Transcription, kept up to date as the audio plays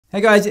Hey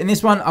guys, in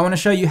this one, I want to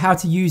show you how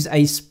to use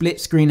a split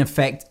screen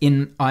effect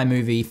in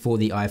iMovie for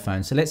the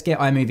iPhone. So let's get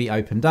iMovie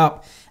opened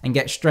up and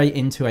get straight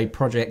into a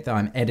project that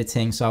I'm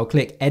editing. So I'll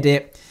click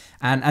edit.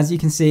 And as you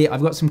can see,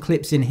 I've got some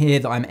clips in here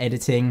that I'm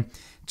editing,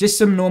 just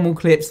some normal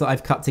clips that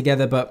I've cut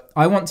together, but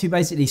I want to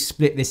basically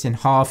split this in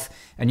half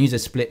and use a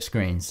split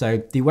screen.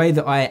 So the way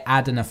that I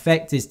add an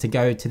effect is to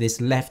go to this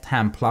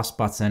left-hand plus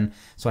button.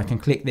 So I can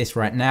click this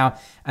right now.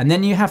 And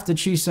then you have to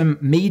choose some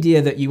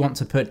media that you want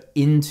to put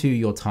into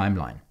your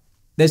timeline.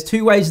 There's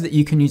two ways that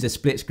you can use a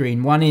split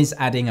screen. One is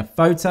adding a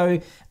photo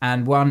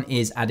and one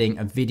is adding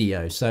a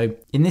video. So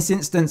in this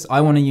instance,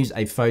 I want to use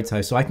a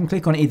photo. So I can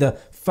click on either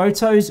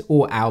photos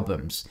or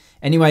albums.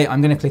 Anyway, I'm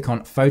going to click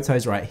on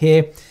photos right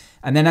here.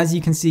 And then as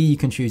you can see, you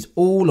can choose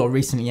all or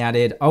recently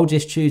added. I'll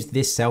just choose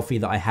this selfie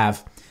that I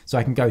have. So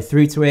I can go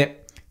through to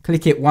it,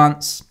 click it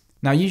once.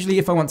 Now, usually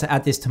if I want to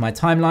add this to my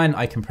timeline,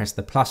 I can press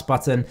the plus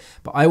button,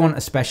 but I want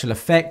a special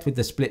effect with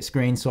the split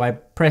screen. So I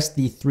press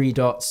the three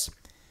dots.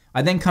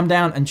 I then come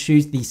down and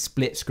choose the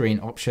split screen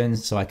option,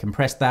 so I can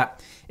press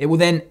that. It will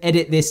then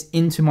edit this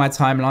into my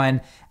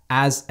timeline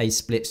as a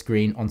split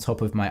screen on top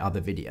of my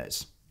other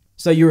videos.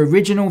 So your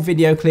original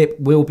video clip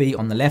will be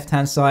on the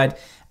left-hand side,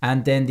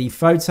 and then the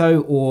photo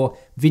or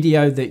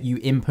video that you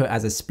input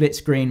as a split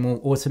screen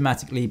will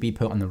automatically be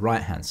put on the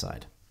right-hand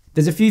side.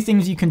 There's a few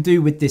things you can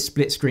do with this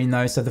split screen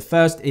though. So the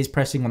first is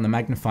pressing on the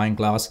magnifying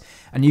glass,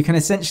 and you can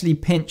essentially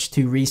pinch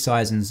to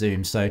resize and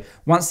zoom. So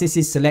once this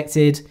is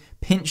selected,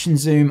 pinch and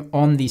zoom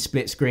on the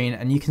split screen,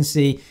 and you can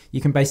see you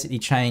can basically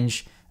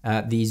change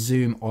the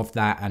zoom of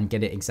that and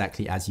get it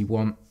exactly as you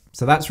want.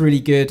 So that's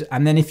really good.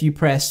 And then if you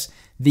press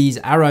these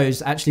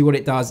arrows, actually what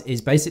it does is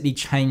basically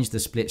change the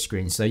split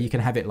screen. So you can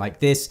have it like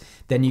this,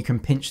 then you can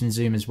pinch and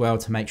zoom as well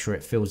to make sure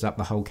it fills up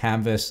the whole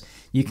canvas.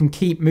 You can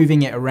keep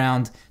moving it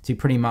around to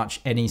pretty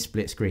much any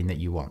split screen that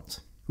you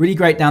want. Really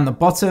great down the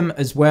bottom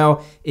as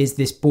well is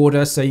this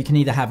border. So you can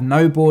either have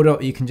no border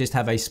or you can just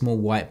have a small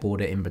white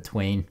border in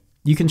between.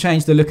 You can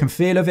change the look and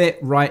feel of it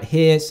right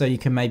here. So you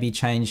can maybe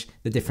change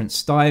the different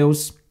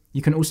styles.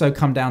 You can also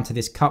come down to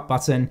this cut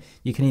button.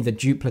 You can either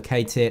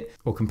duplicate it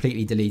or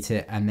completely delete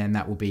it, and then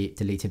that will be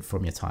deleted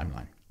from your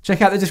timeline.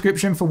 Check out the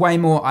description for way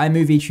more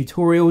iMovie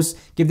tutorials.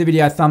 Give the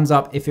video a thumbs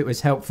up if it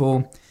was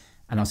helpful,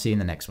 and I'll see you in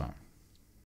the next one.